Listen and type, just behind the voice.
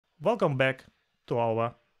Welcome back to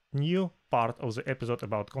our new part of the episode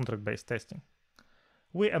about contract-based testing.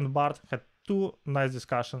 We and Bart had two nice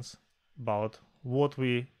discussions about what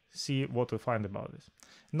we see, what we find about this.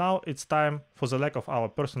 Now it's time, for the lack of our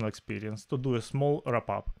personal experience, to do a small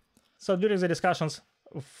wrap-up. So during the discussions,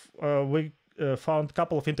 we found a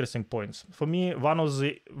couple of interesting points. For me, one of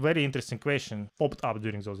the very interesting questions popped up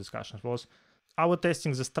during those discussions was, are we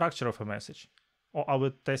testing the structure of a message? Or are we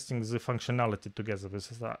testing the functionality together with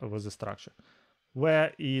the structure?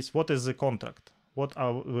 What is the contract? What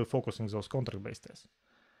are we focusing those contract-based tests?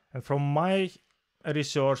 And from my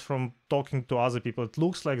research, from talking to other people, it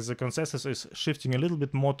looks like the consensus is shifting a little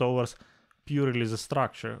bit more towards purely the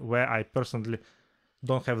structure, where I personally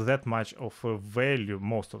don't have that much of a value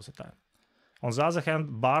most of the time. On the other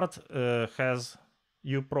hand, Bart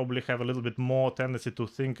you probably have a little bit more tendency to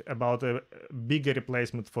think about a bigger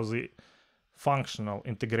replacement for the functional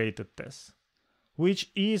integrated tests,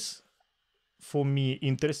 which is for me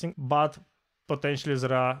interesting, but potentially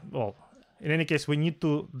there are, in any case, we need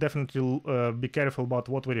to definitely be careful about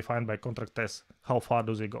what we define by contract tests. How far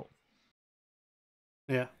do they go?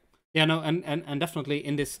 Yeah, and definitely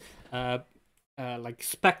in this like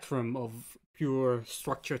spectrum of pure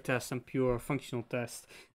structure tests and pure functional tests,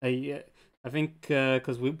 I think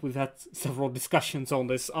because we've had several discussions on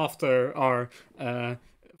this after our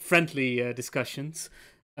friendly discussions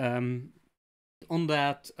on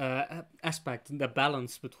that aspect, the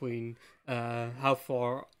balance between how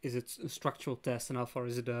far is it a structural test and how far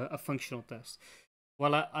is it a functional test.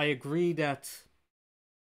 Well, I agree that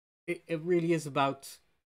it really is about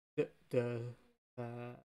the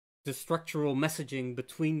structural messaging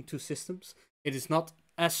between two systems. It is not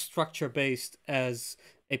as structure based as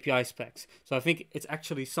API specs. So I think it's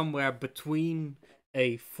actually somewhere between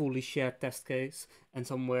a fully shared test case and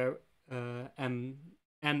somewhere and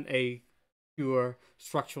a pure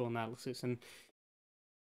structural analysis. And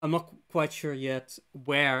I'm not quite sure yet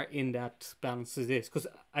where in that balance it is, because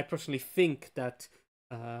I personally think that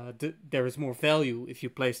there is more value if you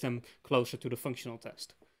place them closer to the functional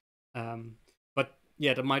test. But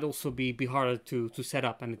yeah, that might also be harder to set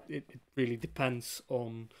up, and it really depends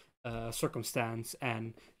on circumstance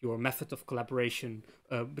and your method of collaboration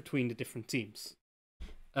between the different teams.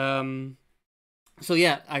 So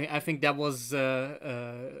yeah, I think that was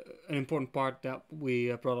an important part that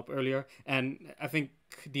we brought up earlier, and I think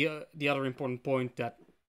the other important point that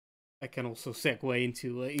I can also segue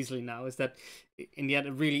into easily now is that in the end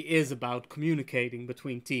it really is about communicating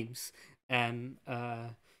between teams and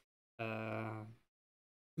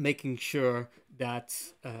making sure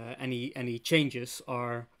that any changes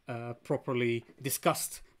are properly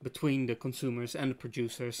discussed between the consumers and the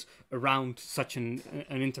producers around such an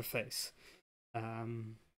interface.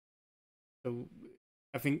 So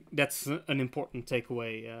I think that's an important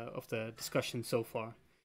takeaway of the discussion so far.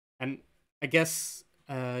 And I guess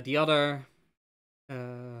the other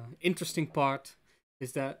interesting part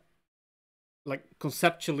is that, like,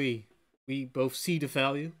 conceptually we both see the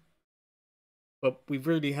value, but we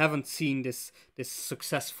really haven't seen this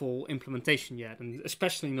successful implementation yet, and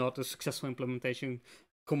especially not a successful implementation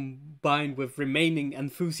combined with remaining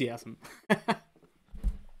enthusiasm.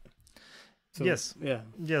 So, yes,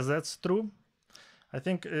 that's true. I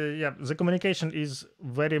think the communication is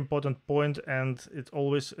very important point, and it's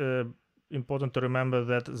always important to remember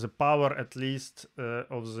that the power, at least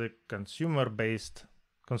of the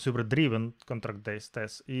consumer-driven contract-based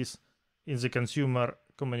test, is in the consumer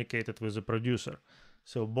communicated with the producer.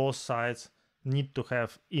 So both sides need to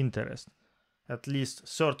have interest, at least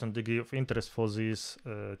certain degree of interest for this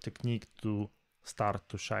technique to start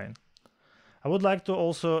to shine. I would like to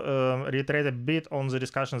also reiterate a bit on the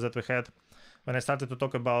discussions that we had when I started to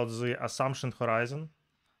talk about the assumption horizon.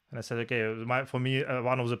 And I said, okay, for me,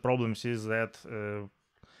 one of the problems is that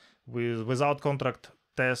without contract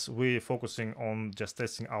tests, we're focusing on just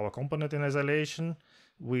testing our component in isolation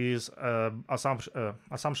with assumption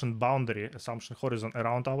horizon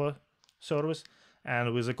around our service.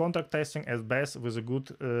 And with the contract testing, at best, with the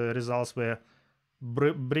good results, we're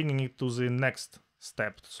bringing it to the next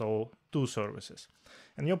step, so two services.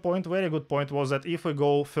 And your point, very good point, was that if we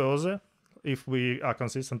go further, if we are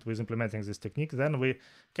consistent with implementing this technique, then we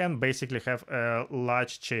can basically have a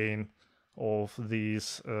large chain of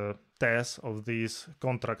these tests, of these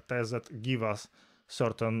contract tests that give us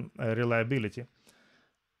certain reliability.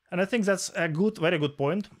 And I think that's a very good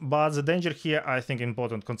point. But the danger here, I think,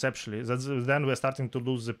 important conceptually, that then we're starting to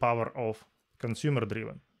lose the power of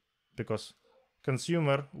consumer-driven, because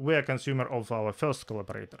we are consumer of our first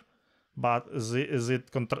collaborator, but the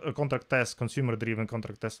contract test, consumer-driven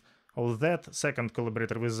contract test of that second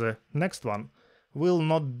collaborator with the next one will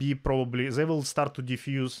not be probably, they will start to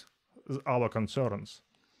diffuse our concerns.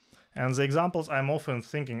 And the examples I'm often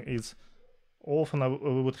thinking is often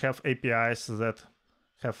we would have APIs that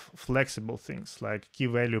have flexible things like key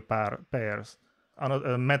value pairs,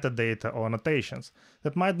 metadata or annotations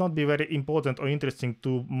that might not be very important or interesting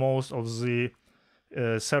to most of the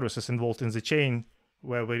services involved in the chain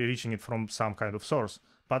where we're reaching it from some kind of source,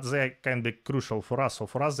 but they can be crucial for us. So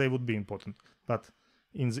for us, they would be important, but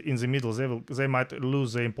in the middle, they might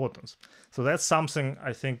lose their importance. So that's something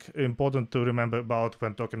I think important to remember about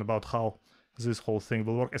when talking about how this whole thing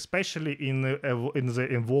will work, especially in the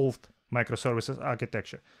involved microservices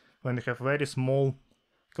architecture, when you have very small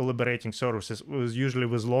collaborating services, usually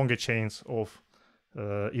with longer chains of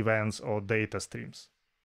events or data streams.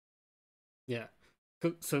 Yeah.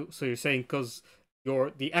 So you're saying because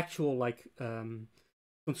the actual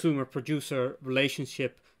consumer producer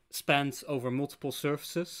relationship spans over multiple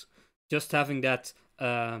services, just having that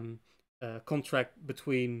contract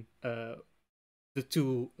between the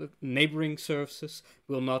two neighboring services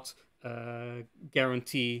will not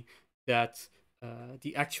guarantee that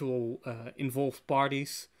the actual involved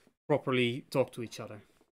parties properly talk to each other.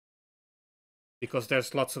 Because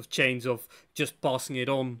there's lots of chains of just passing it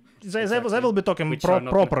on. They will be talking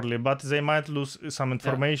properly, but they might lose some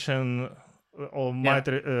information or might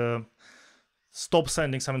stop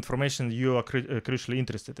sending some information you are crucially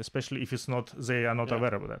interested, especially if they are not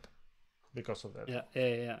aware of that because of that.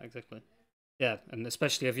 Yeah, exactly. Yeah, and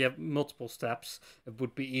especially if you have multiple steps, it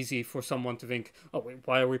would be easy for someone to think, oh, wait,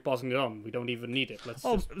 why are we passing it on? We don't even need it.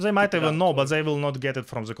 They might even know, but they will not get it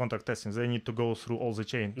from the contract testing. They need to go through all the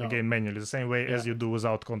chain again manually, the same way as you do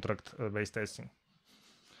without contract-based testing.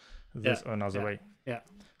 This another way. Yeah.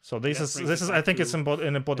 So this is I think it's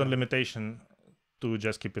an important limitation to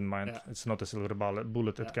just keep in mind. It's not a silver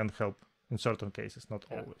bullet. It can help in certain cases, not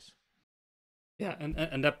always. Yeah,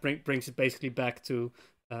 and that brings it basically back to.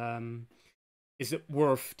 Is it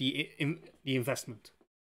worth the investment,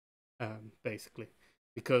 basically?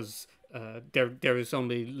 Because there is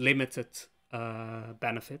only limited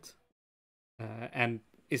benefit, and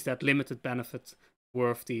is that limited benefit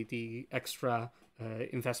worth the extra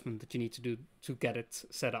investment that you need to do to get it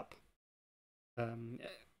set up?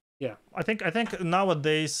 Yeah, I think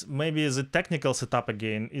nowadays maybe the technical setup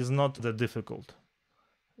again is not that difficult.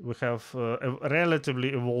 We have a relatively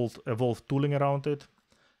evolved tooling around it.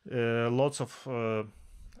 Lots of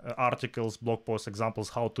articles, blog posts, examples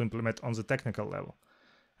how to implement on the technical level.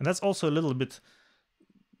 And that's also a little bit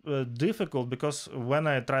difficult because when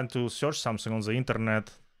I try to search something on the internet,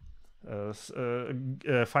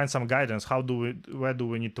 find some guidance, where do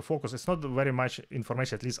we need to focus? It's not very much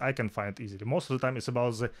information, at least I can find easily. Most of the time it's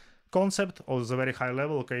about the concept or the very high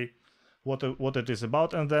level, okay, what it is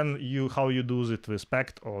about, and then how you do it with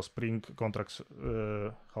Pact or Spring contracts,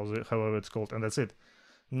 however it's called, and that's it.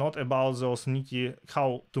 Not about those nitty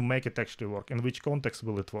how to make it actually work, in which context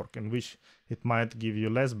will it work, in which it might give you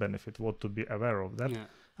less benefit, what to be aware of. That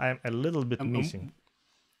I'm a little bit missing.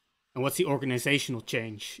 And what's the organizational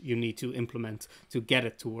change you need to implement to get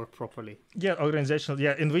it to work properly? Yeah, organizational.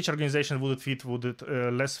 Yeah, in which organization would it fit? Would it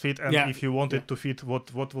less fit? And if you want it to fit,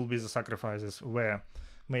 what will be the sacrifices? Where?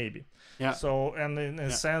 Maybe. Yeah. So, and in a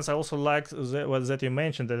sense, I also like that you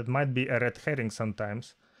mentioned that it might be a red herring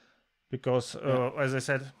sometimes. Because, as I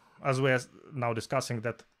said, as we are now discussing,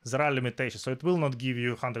 that there are limitations. So it will not give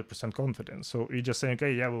you 100% confidence. So you just say,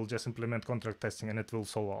 okay, we'll just implement contract testing and it will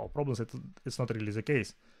solve our problems. It's not really the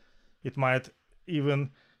case. It might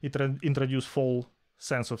even introduce false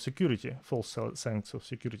sense of security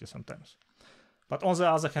sometimes. But on the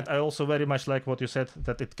other hand, I also very much like what you said,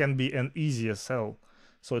 that it can be an easier sell.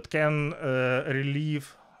 So it can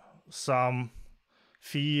relieve some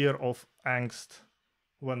fear of angst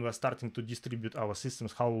when we're starting to distribute our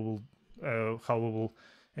systems, how we will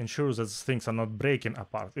ensure that things are not breaking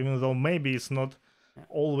apart, even though maybe it's not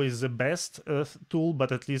always the best tool,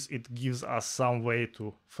 but at least it gives us some way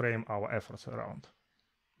to frame our efforts around,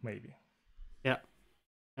 maybe.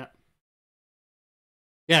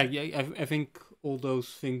 I think all those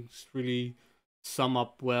things really sum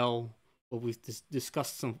up well what we've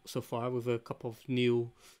discussed so far, with a couple of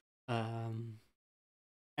new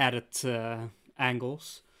added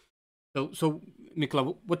angles. So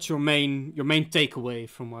Mykola, what's your main takeaway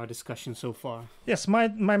from our discussion so far? Yes, my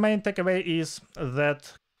main takeaway is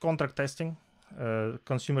that contract testing,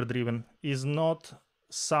 consumer driven, is not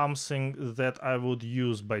something that I would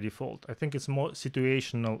use by default. I think it's more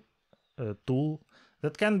situational tool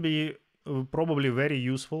that can be probably very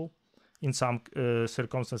useful in some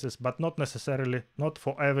circumstances, but not necessarily, not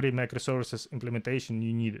for every microservices implementation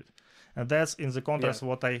you need it. And that's in the contrast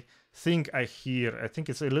what I think I hear. I think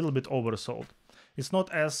it's a little bit oversold. It's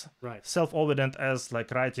not as self-evident as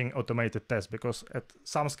like writing automated tests, because at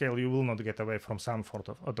some scale you will not get away from some sort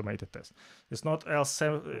of automated test. It's not as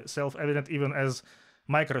self-evident even as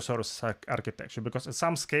microservice architecture, because at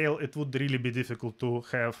some scale it would really be difficult to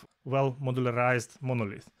have well modularized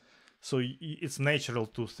monolith. So it's natural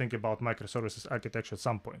to think about microservices architecture at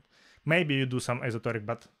some point. Maybe you do some esoteric,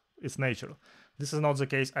 but it's natural. This is not the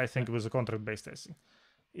case, I think, with the contract-based testing.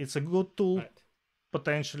 It's a good tool,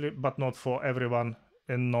 potentially, but not for everyone,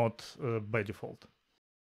 and not by default.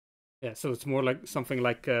 Yeah, so it's more like something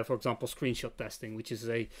like, for example, screenshot testing, which is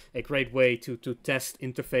a great way to test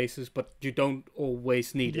interfaces, but you don't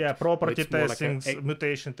always need it. Yeah, property testing, like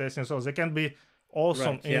mutation testing, so they can be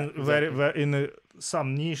awesome in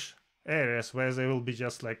some niche areas where they will be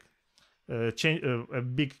just like a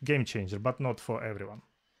big game changer, but not for everyone,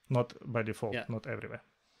 not by default, not everywhere.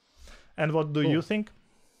 And what do you think?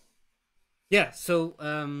 Yeah, so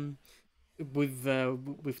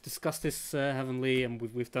we've discussed this heavily, and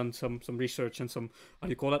we've done some research and some, how do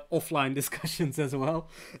you call it, offline discussions as well.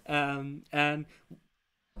 And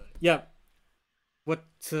yeah, what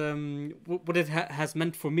it has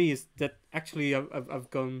meant for me is that actually I've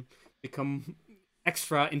become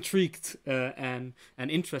extra intrigued and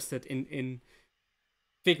interested in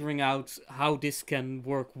figuring out how this can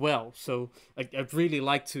work well. So I'd really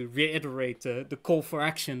like to reiterate the call for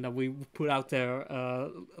action that we put out there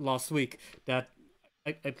last week, that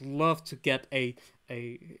I'd love to get a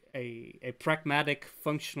pragmatic,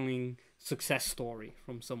 functioning success story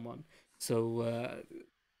from someone. So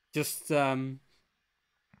just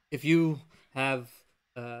if you have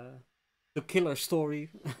the killer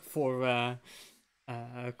story for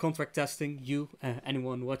contract testing,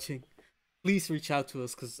 anyone watching, please reach out to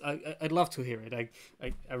us, because I'd love to hear it.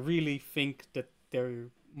 I really think that there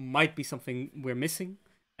might be something we're missing,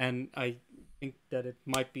 and I think that it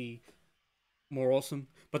might be more awesome.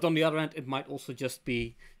 But on the other hand, it might also just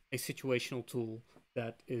be a situational tool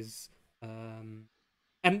that is, and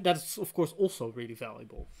that's of course also really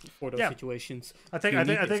valuable for those situations. I think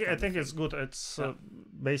it's good. It's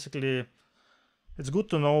basically it's good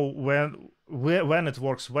to know when it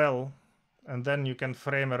works well. And then you can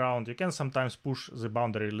frame around. You can sometimes push the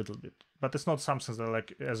boundary a little bit, but it's not something that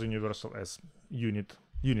like as universal as unit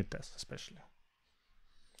tests, especially.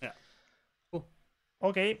 Yeah. Cool.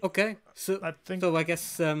 Okay. So I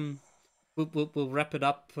guess we'll wrap it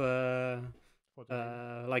up like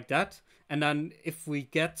that. And then if we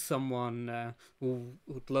get someone who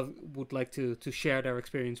would like to share their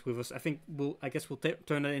experience with us, I think we'll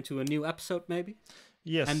turn it into a new episode maybe.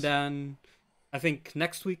 Yes. And then I think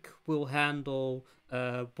next week we'll handle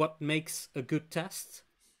what makes a good test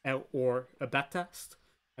or a bad test.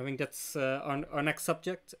 I think that's our next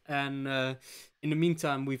subject. And in the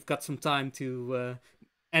meantime, we've got some time to,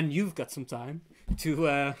 and you've got some time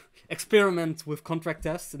to experiment with contract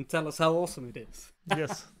tests and tell us how awesome it is.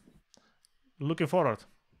 Yes. Looking forward.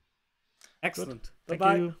 Excellent. Thank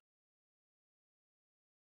you.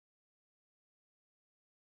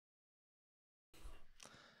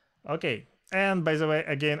 Okay. And by the way,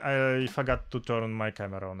 again, I forgot to turn my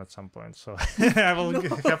camera on at some point, so I will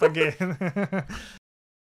have again.